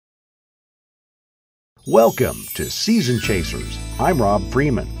Welcome to Season Chasers. I'm Rob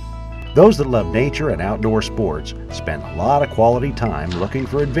Freeman. Those that love nature and outdoor sports spend a lot of quality time looking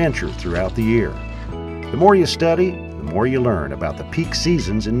for adventure throughout the year. The more you study, the more you learn about the peak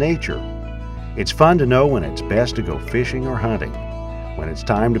seasons in nature. It's fun to know when it's best to go fishing or hunting, when it's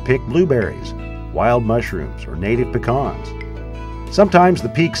time to pick blueberries, wild mushrooms, or native pecans. Sometimes the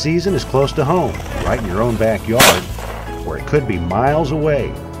peak season is close to home, right in your own backyard, or it could be miles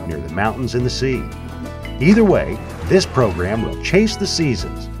away near the mountains and the sea. Either way, this program will chase the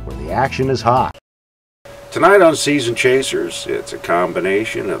seasons where the action is hot. Tonight on Season Chasers, it's a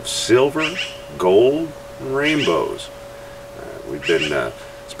combination of silver, gold, and rainbows.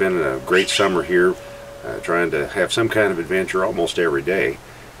 It's been a great summer here, trying to have some kind of adventure almost every day.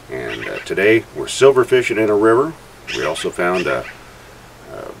 And today we're silver fishing in a river. We also found an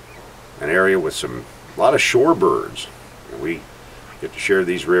area with a lot of shorebirds. And we get to share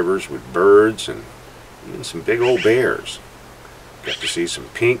these rivers with birds and even some big old bears. Got to see some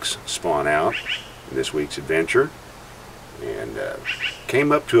pinks spawn out in this week's adventure, and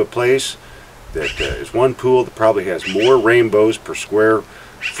came up to a place that is one pool that probably has more rainbows per square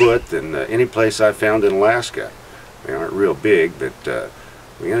foot than any place I've found in Alaska. They aren't real big, but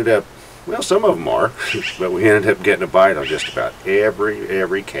we ended up, well, some of them are, but we ended up getting a bite on just about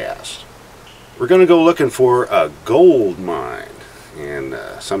every cast. We're going to go looking for a gold mine. And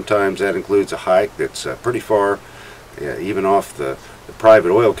sometimes that includes a hike that's pretty far, even off the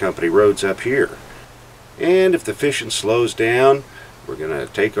private oil company roads up here. And if the fishing slows down, we're going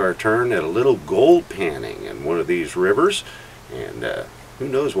to take our turn at a little gold panning in one of these rivers, and who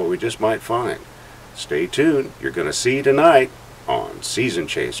knows what we just might find. Stay tuned. You're going to see tonight on Season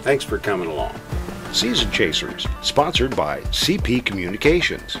Chasers. Thanks for coming along. Season Chasers, sponsored by CP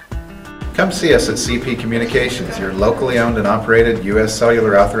Communications. Come see us at CP Communications, your locally owned and operated U.S.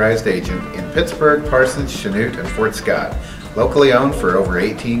 Cellular authorized agent in Pittsburgh, Parsons, Chanute, and Fort Scott. Locally owned for over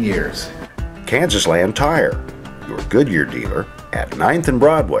 18 years. Kansas Land Tire, your Goodyear dealer at 9th and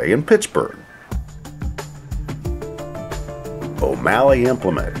Broadway in Pittsburgh. O'Malley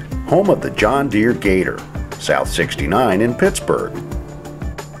Implement, home of the John Deere Gator, South 69 in Pittsburgh.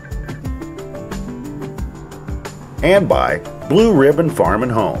 And by Blue Ribbon Farm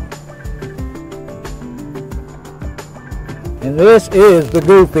and Home. And this is the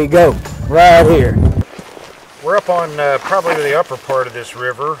Goofy Goat right here. We're up on probably the upper part of this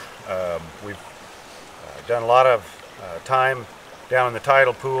river. We've done a lot of time down in the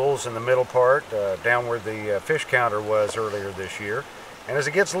tidal pools in the middle part, down where the fish counter was earlier this year. And as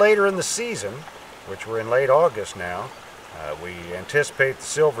it gets later in the season, which we're in late August now, we anticipate the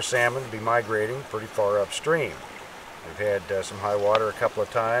silver salmon to be migrating pretty far upstream. We've had some high water a couple of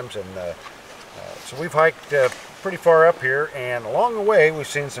times, and so we've hiked pretty far up here, and along the way we've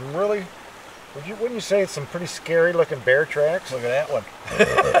seen some really, wouldn't you say it's some pretty scary looking bear tracks? Look at that one.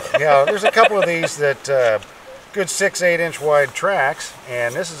 Yeah, there's a couple of these that good 6-8 inch wide tracks,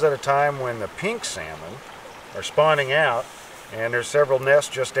 and this is at a time when the pink salmon are spawning out, and there's several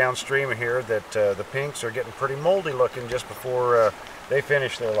nests just downstream of here that the pinks are getting pretty moldy looking just before they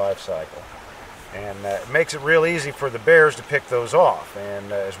finish their life cycle. And it makes it real easy for the bears to pick those off.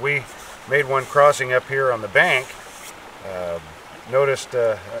 And as we made one crossing up here on the bank, noticed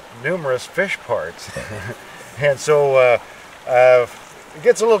numerous fish parts. And so it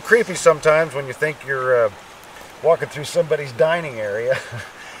gets a little creepy sometimes when you think you're walking through somebody's dining area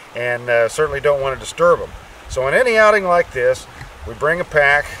and certainly don't want to disturb them. So on any outing like this, we bring a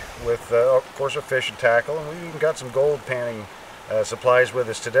pack with, of course, our fishing tackle, and we've even got some gold panning supplies with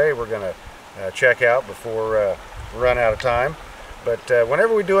us today we're going to check out before we run out of time. But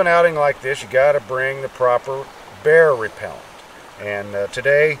whenever we do an outing like this, you got to bring the proper bear repellent. And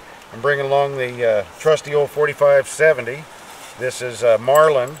today I'm bringing along the trusty old 4570. This is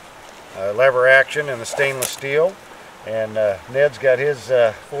Marlin lever action in the stainless steel. And Ned's got his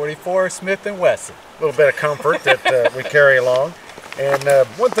 44 Smith & Wesson. A little bit of comfort that we carry along. And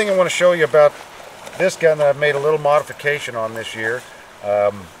one thing I want to show you about this gun that I've made a little modification on this year.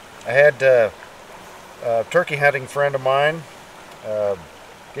 I had a turkey hunting friend of mine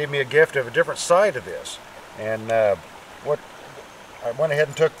gave me a gift of a different side of this, and I went ahead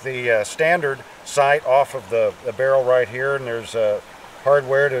and took the standard sight off of the barrel right here, and there's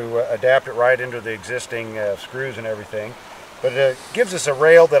hardware to adapt it right into the existing screws and everything. But it gives us a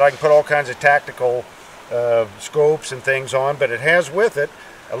rail that I can put all kinds of tactical scopes and things on, but it has with it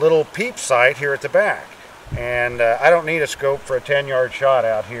a little peep sight here at the back. And I don't need a scope for a 10-yard shot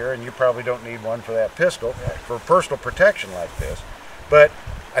out here, and you probably don't need one for that pistol, for personal protection like this. But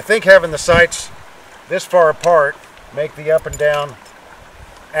I think having the sights this far apart make the up and down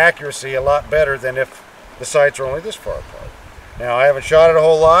accuracy a lot better than if the sights are only this far apart. Now I haven't shot it a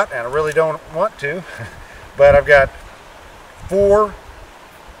whole lot, and I really don't want to, but I've got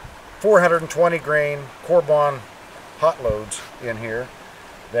 420 grain Corbon hot loads in here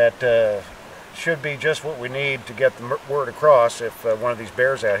that should be just what we need to get the word across if one of these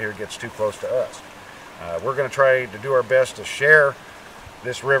bears out here gets too close to us. We're going to try to do our best to share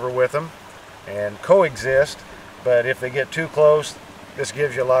this river with them and coexist, but if they get too close, this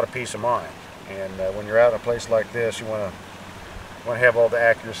gives you a lot of peace of mind. And when you're out in a place like this, you want to have all the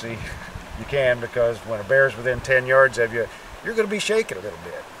accuracy you can, because when a bear's within 10 yards of you, you're going to be shaking a little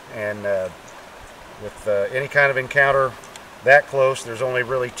bit. And with any kind of encounter that close, there's only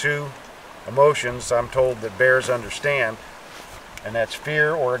really two emotions I'm told that bears understand, and that's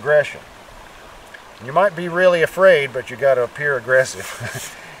fear or aggression. And you might be really afraid, but you got to appear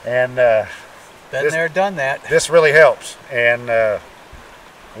aggressive. And been there, done that. This really helps, and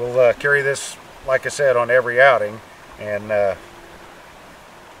we'll carry this, like I said, on every outing, and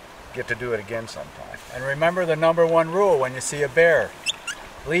get to do it again sometime. And remember the #1 rule when you see a bear: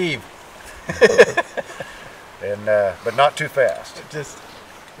 leave. And but not too fast. Just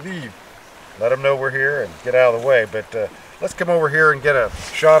leave. Let them know we're here and get out of the way. But let's come over here and get a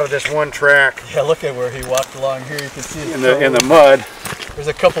shot of this one track. Yeah, look at where he walked along here. You can see his in the mud. There's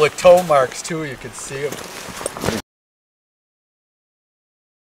a couple of toe marks too. You can see them.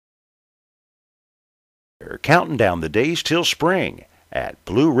 They're counting down the days till spring at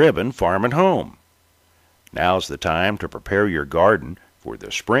Blue Ribbon Farm and Home. Now's the time to prepare your garden for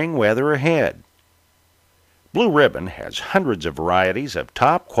the spring weather ahead. Blue Ribbon has hundreds of varieties of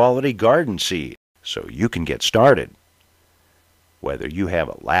top quality garden seed, so you can get started. Whether you have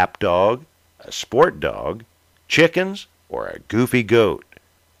a lap dog, a sport dog, chickens, or a goofy goat,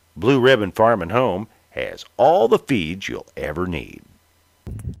 Blue Ribbon Farm and Home has all the feeds you'll ever need.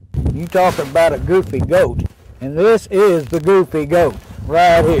 You talking about a goofy goat, and this is the goofy goat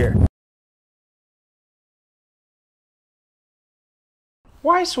right here.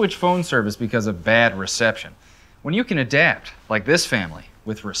 Why switch phone service because of bad reception when you can adapt, like this family,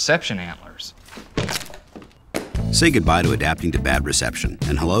 with reception antlers? Say goodbye to adapting to bad reception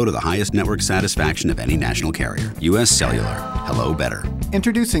and hello to the highest network satisfaction of any national carrier. U.S. Cellular. Hello better.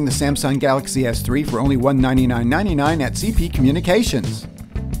 Introducing the Samsung Galaxy S3 for only $199.99 at CP Communications.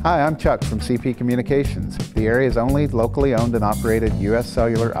 Hi, I'm Chuck from CP Communications, the area's only locally owned and operated U.S.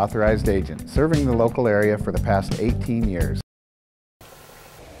 Cellular authorized agent, serving the local area for the past 18 years.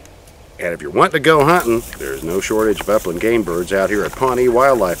 And if you're wanting to go hunting, there's no shortage of upland game birds out here at Pawnee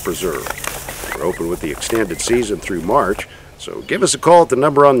Wildlife Preserve. We're open with the extended season through March, so give us a call at the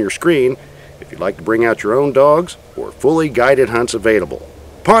number on your screen if you'd like to bring out your own dogs or fully guided hunts available.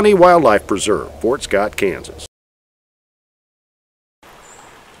 Pawnee Wildlife Preserve, Fort Scott, Kansas.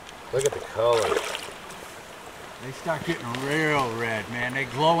 Look at the color. They start getting real red, man. They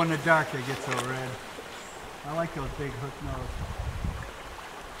glow in the dark, they get so red. I like those big hook nose.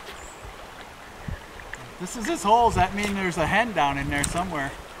 This is his holes. That means there's a hen down in there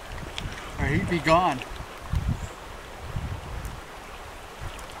somewhere, or he'd be gone.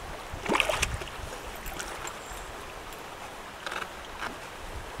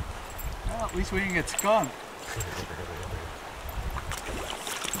 Well, at least we didn't get skunked.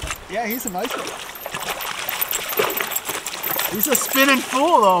 Yeah, he's a nice one. He's a spinning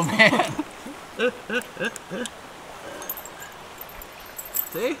fool though, man.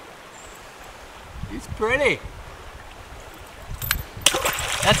 See? He's pretty.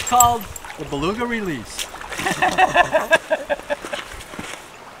 That's called the beluga release.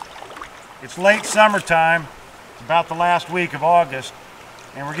 It's late summertime. It's about the last week of August,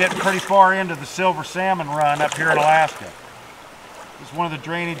 and we're getting pretty far into the silver salmon run up here in Alaska. It's one of the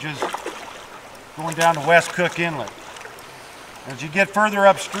drainages going down to West Cook Inlet. As you get further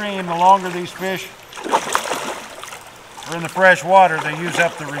upstream, the longer these fish are in the fresh water, they use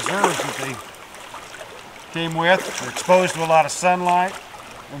up the reserves that they came with. They're exposed to a lot of sunlight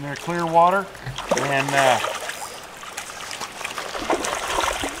when they're clear water, and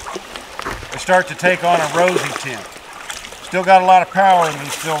they start to take on a rosy tint. Still got a lot of power in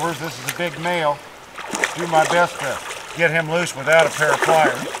these silvers. This is a big male. Do my best to get him loose without a pair of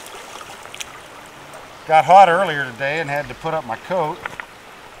pliers. Got hot earlier today and had to put up my coat,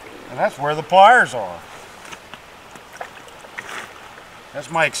 and that's where the pliers are.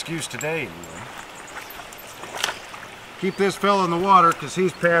 That's my excuse today anyway. Keep this fella in the water because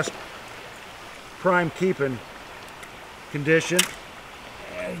he's past prime keeping condition.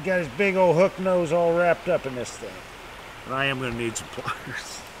 And he got his big old hook nose all wrapped up in this thing. And I am going to need some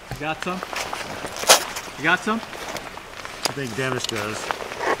pliers. You got some? You got some? I think Dennis does.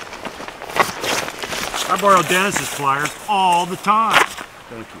 I borrow Dennis's pliers all the time.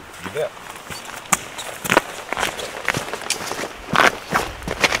 Thank you. You bet.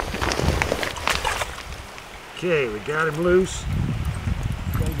 Okay, we got him loose.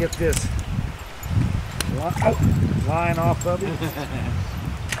 Gonna get this line off of him.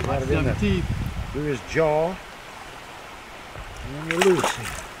 Got it in the teeth through his jaw. And then you're loose.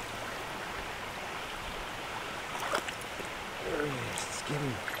 There he is. Let's get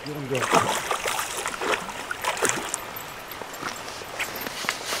him going.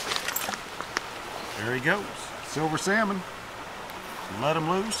 There he goes. Silver salmon. Let him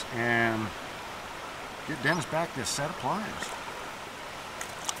loose and get Dennis back this set of pliers.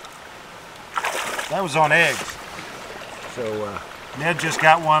 That was on eggs. So Ned just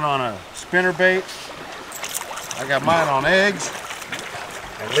got one on a spinner bait. I got mine on eggs.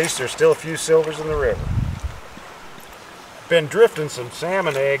 At least there's still a few silvers in the river. Been drifting some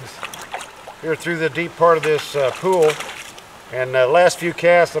salmon eggs here through the deep part of this pool. And the last few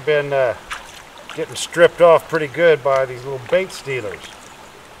casts I've been getting stripped off pretty good by these little bait stealers.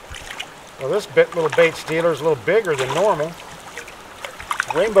 Well, this little bait stealer is a little bigger than normal.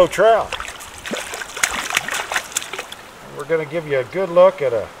 Rainbow trout. And we're going to give you a good look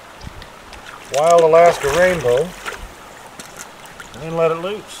at a wild Alaska rainbow and then let it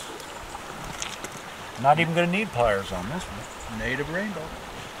loose. Not even going to need pliers on this one. Native rainbow.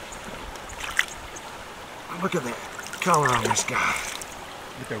 Look at that color on this guy.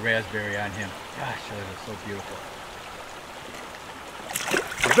 With the raspberry on him. Gosh, that is so beautiful.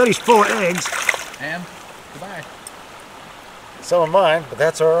 I bet he's full of eggs. And goodbye. Some of mine, but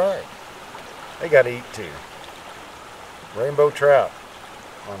that's all right. They got to eat too. Rainbow trout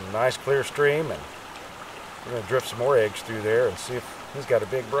on a nice clear stream, and we're going to drift some more eggs through there and see if he's got a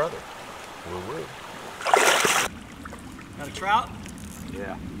big brother. Woo-woo. Got a trout?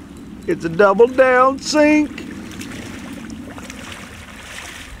 Yeah. It's a double down sink.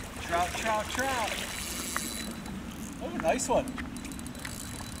 Trout, trout, trout. Oh, nice one.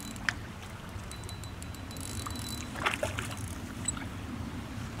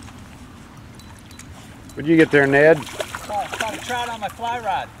 What'd you get there, Ned? Caught a trout on my fly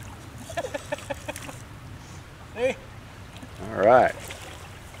rod. See? All right.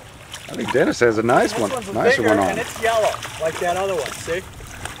 I think Dennis has a nice one. Nicer one on. And it's yellow, like that other one, see?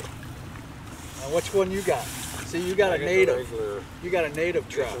 Now which one you got? See, you got a native. You got a native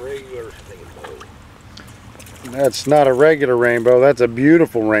trout. That's not a regular rainbow. That's a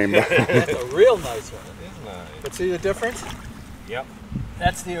beautiful rainbow. That's a real nice one. It is nice. But see the difference? Yep.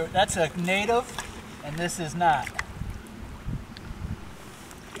 That's a native, and this is not.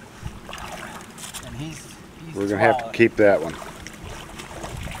 And he's We're gonna have to keep that one.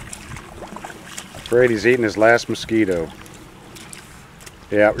 Afraid he's eating his last mosquito.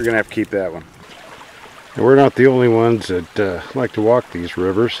 Yeah, we're gonna have to keep that one. And we're not the only ones that like to walk these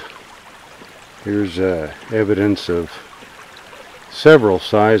rivers. Here's evidence of several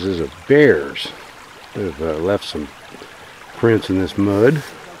sizes of bears that have left some prints in this mud.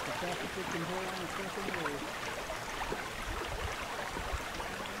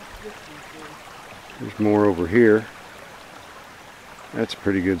 There's more over here. That's a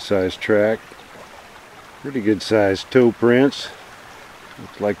pretty good sized track. Pretty good sized toe prints.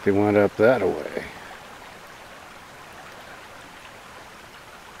 Looks like they went up that way.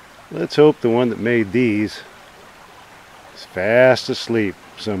 Let's hope the one that made these is fast asleep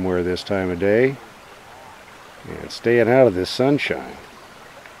somewhere this time of day and staying out of this sunshine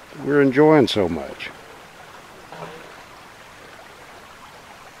we're enjoying so much.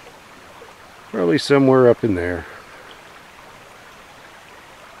 Probably somewhere up in there.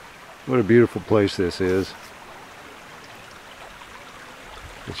 What a beautiful place this is.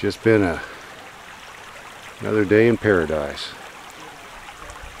 It's just been another day in paradise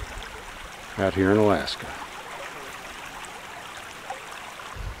out here in Alaska.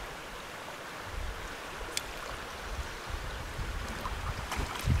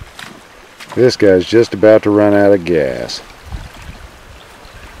 This guy's just about to run out of gas.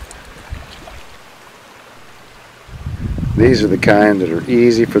 These are the kind that are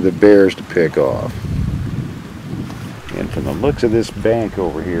easy for the bears to pick off. And from the looks of this bank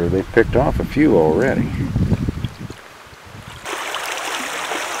over here, they've picked off a few already.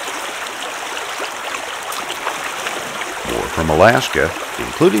 More from Alaska,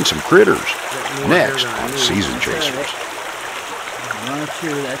 including some critters. Next on Season Chasers. Not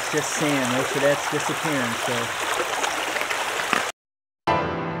sure, that's just sand. Most of that's disappearing, so.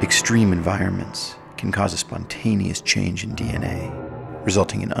 Extreme environments can cause a spontaneous change in DNA,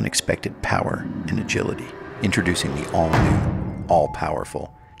 resulting in unexpected power and agility. Introducing the all-new,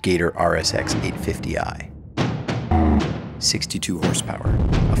 all-powerful Gator RSX 850i. 62 horsepower,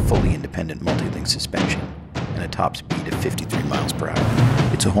 a fully independent multi-link suspension, and a top speed of 53 miles per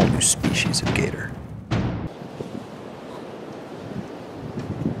hour. It's a whole new species of Gator.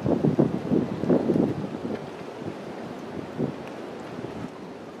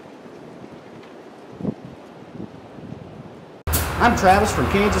 I'm Travis from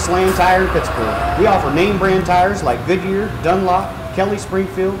Kansas Land Tire in Pittsburgh. We offer name brand tires like Goodyear, Dunlop, Kelly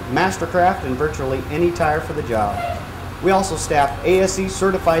Springfield, Mastercraft, and virtually any tire for the job. We also staff ASE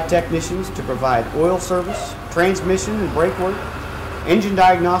certified technicians to provide oil service, transmission and brake work, engine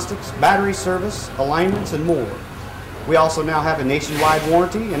diagnostics, battery service, alignments, and more. We also now have a nationwide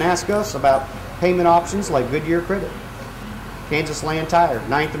warranty and ask us about payment options like Goodyear Credit. Kansas Land Tire,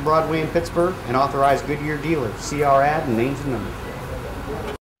 9th and Broadway in Pittsburgh, and authorized Goodyear dealer. See our ad and names and numbers.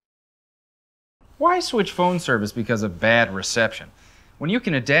 Why switch phone service because of bad reception when you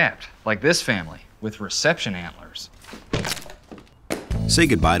can adapt, like this family, with reception antlers? Say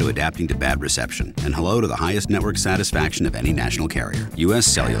goodbye to adapting to bad reception and hello to the highest network satisfaction of any national carrier. U.S.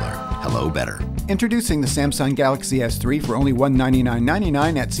 Cellular. Hello better. Introducing the Samsung Galaxy S3 for only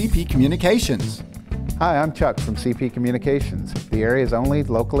 $199.99 at CP Communications. Hi, I'm Chuck from CP Communications, the area's only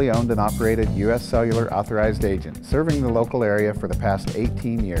locally owned and operated U.S. Cellular authorized agent, serving the local area for the past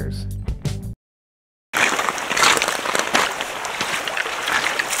 18 years.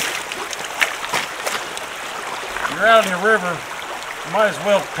 You're out in the river, you might as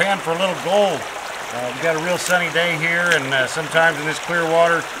well pan for a little gold. We've got a real sunny day here, and sometimes in this clear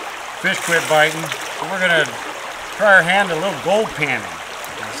water, fish quit biting. So we're going to try our hand at a little gold panning,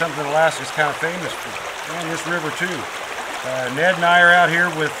 something Alaska's kind of famous for, and this river too. Ned and I are out here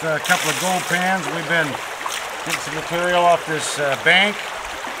with a couple of gold pans. We've been getting some material off this bank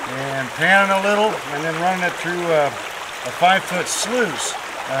and panning a little, and then running it through a 5-foot sluice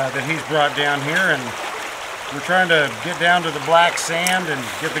that he's brought down here. And we're trying to get down to the black sand and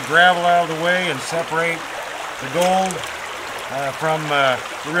get the gravel out of the way and separate the gold from the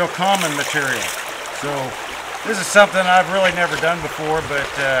real common material. So this is something I've really never done before, but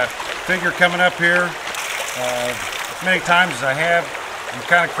figure coming up here as many times as I have, I'm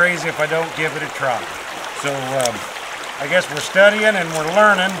kind of crazy if I don't give it a try. So I guess we're studying and we're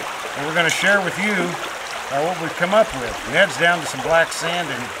learning, and we're going to share with you what we've come up with. Ned's down to some black sand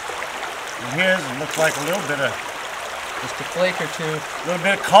in his, and looks like a little bit of, just a flake or two, a little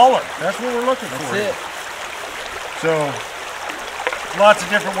bit of color. That's what we're looking for. That's it. So lots of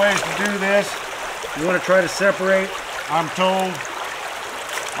different ways to do this. You want to try to separate, I'm told,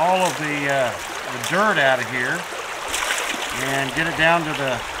 all of the dirt out of here and get it down to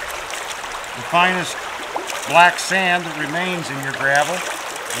the finest black sand that remains in your gravel,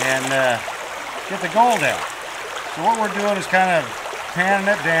 and get the gold out. So what we're doing is kind of panning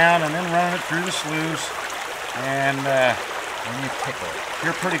it down and then running it through the sluice, and when you pickle it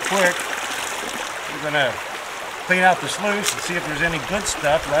here pretty quick, we're going to clean out the sluice and see if there's any good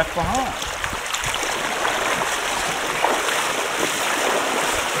stuff left behind.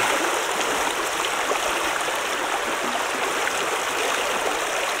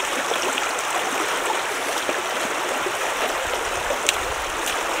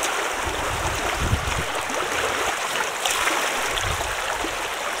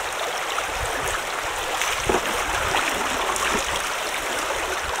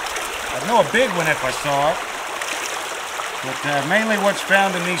 A big one if I saw it, but mainly what's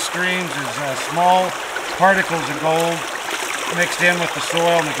found in these streams is small particles of gold mixed in with the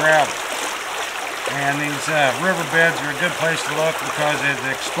soil and the gravel. And these riverbeds are a good place to look because it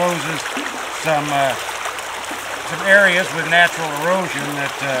exposes some areas with natural erosion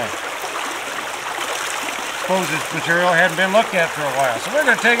that exposes material hadn't been looked at for a while. So we're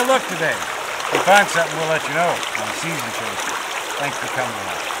going to take a look today. If we find something, we'll let you know on Season Chaser. Thanks for coming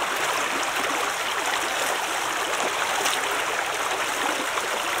along.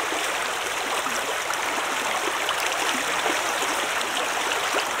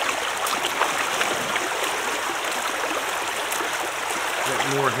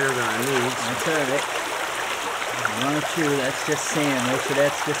 More here than I need. That's all right. One or two, that's just sand. Most of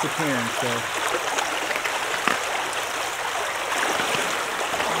that's disappearing, so.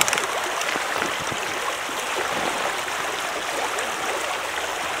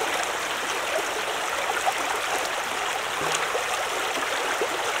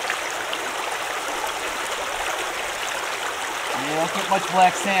 You don't get much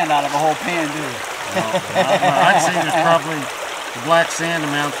black sand out of a whole pan, do you? I'd say there's probably the black sand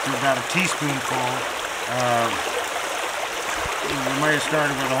amounts to about a teaspoonful. You might have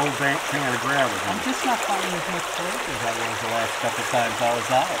started with a whole pan of gravel. I'm just not finding as much flake as I was the last couple times I was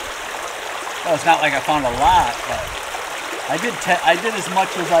out. Well, it's not like I found a lot, but I did as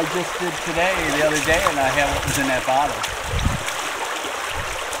much as I just did today, the other day, and I have what was in that bottle.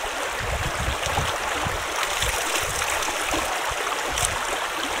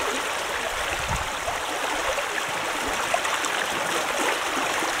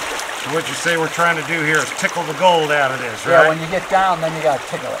 What you say we're trying to do here is tickle the gold out of this, right? Yeah, when you get down, then you gotta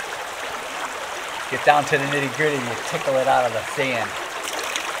tickle it. Get down to the nitty gritty, you tickle it out of the sand.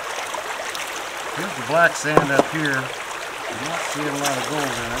 Here's the black sand up here. I'm not seeing a lot of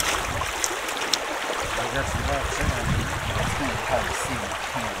gold in it. I got some black sand. That's gonna be hard to see in the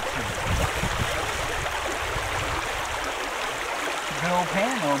pan, too. Good old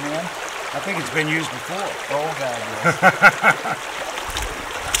pan though, man. I think it's been used before. Oh God, yes.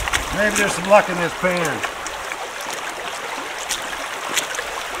 Maybe there's some luck in this pan.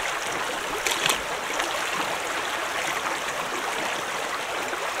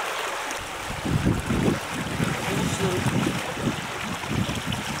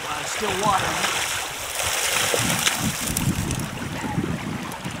 Still water.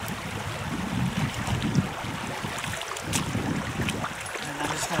 And I'm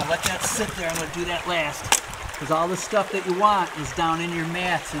just going to let that sit there. I'm going to do that last. Because all the stuff that you want is down in your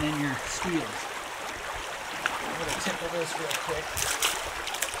mats and in your steels. I'm going to tickle this real quick.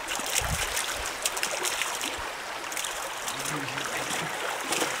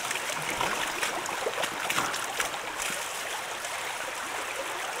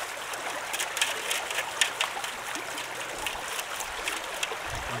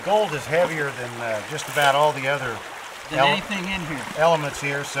 The gold is heavier than just about all the other anything in here. Elements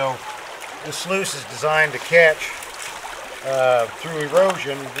here, so the sluice is designed to catch through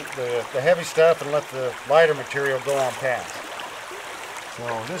erosion the heavy stuff and let the lighter material go on past.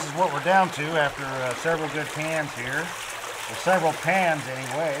 So this is what we're down to after several good pans here. Or several pans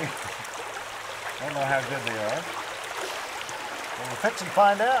anyway. I don't know how good they are. Well, we'll fix and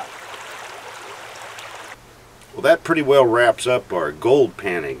find out. Well, that pretty well wraps up our gold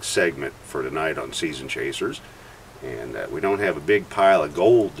panning segment for tonight on Season Chasers. And we don't have a big pile of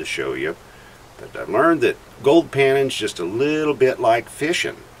gold to show you, but I've learned that gold panning's just a little bit like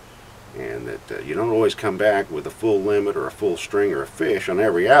fishing, and that you don't always come back with a full limit or a full string or a fish on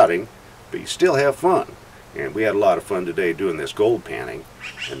every outing, but you still have fun. And we had a lot of fun today doing this gold panning,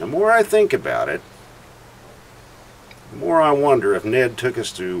 and the more I think about it, the more I wonder if Ned took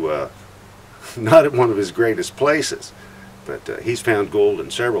us to not at one of his greatest places, but he's found gold in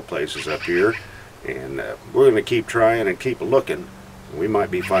several places up here. And we're going to keep trying and keep looking. We might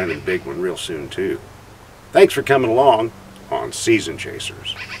be finding a big one real soon too. Thanks for coming along on Season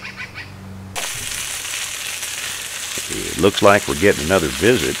Chasers. It looks like we're getting another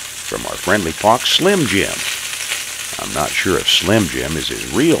visit from our friendly fox Slim Jim. I'm not sure if Slim Jim is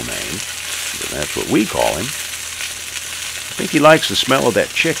his real name, but that's what we call him. I think he likes the smell of that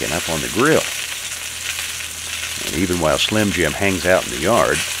chicken up on the grill. And even while Slim Jim hangs out in the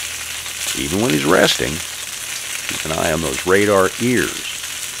yard, even when he's resting, keep an eye on those radar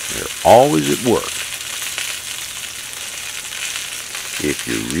ears. They're always at work. If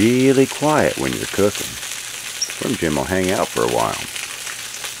you're really quiet when you're cooking, Slim Jim will hang out for a while.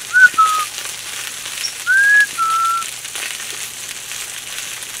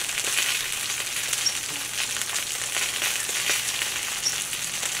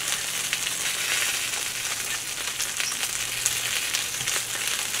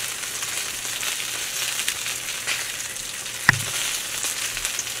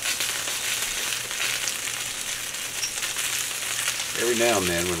 Every now and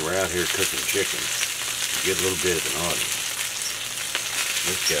then when we're out here cooking chicken, we get a little bit of an audience.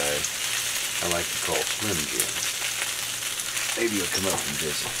 This guy I like to call Slim Jim. Maybe he'll come up and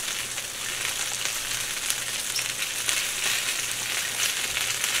visit.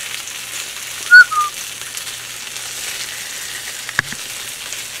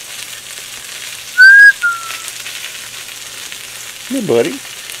 Hey, buddy.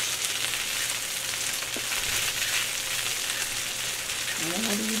 What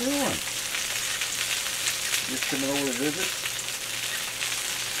are you doing? Just coming over to visit?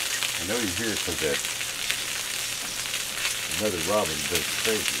 I know you're here because that another robin goes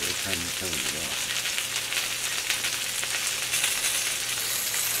crazy every time you come in the yard.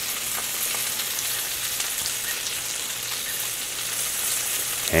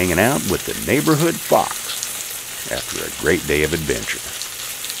 Hanging out with the neighborhood fox after a great day of adventure.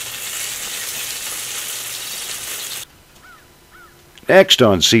 Next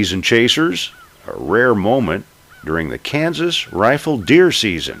on Season Chasers, a rare moment during the Kansas rifle deer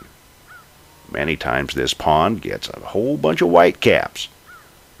season. Many times this pond gets a whole bunch of whitecaps,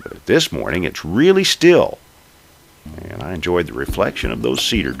 but this morning it's really still, and I enjoyed the reflection of those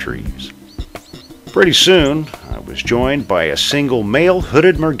cedar trees. Pretty soon, I was joined by a single male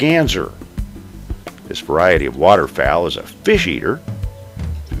hooded merganser. This variety of waterfowl is a fish eater.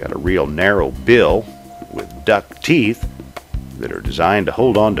 It's got a real narrow bill with duck teeth that are designed to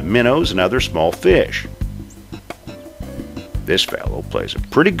hold on to minnows and other small fish. This fellow plays a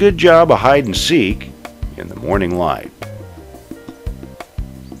pretty good job of hide and seek in the morning light.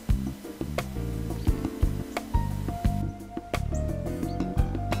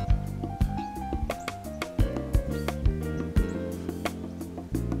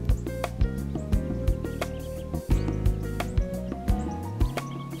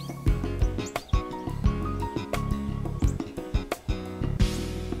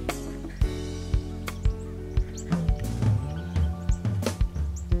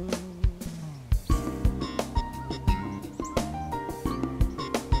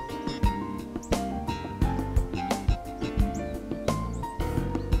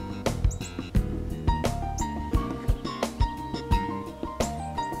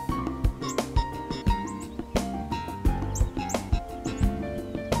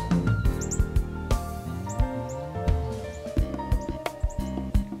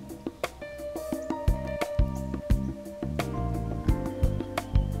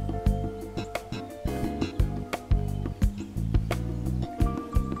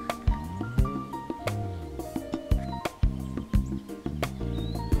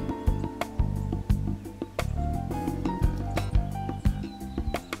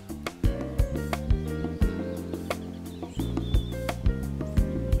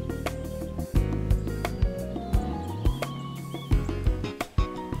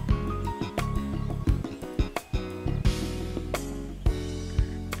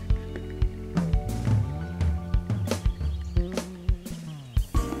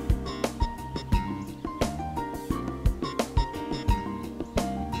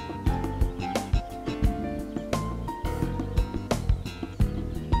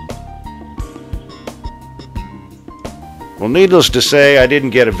 Well, needless to say, I didn't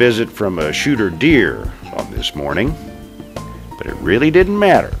get a visit from a shooter deer on this morning, but it really didn't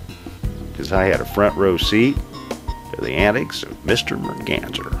matter, because I had a front row seat to the antics of Mr.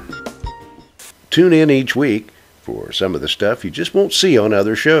 Merganser. Tune in each week for some of the stuff you just won't see on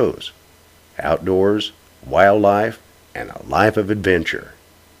other shows. Outdoors, wildlife, and a life of adventure.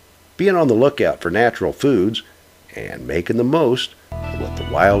 Being on the lookout for natural foods and making the most of what the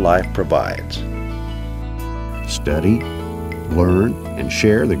wildlife provides. Study, learn, and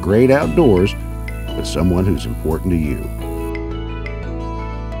share the great outdoors with someone who's important to you.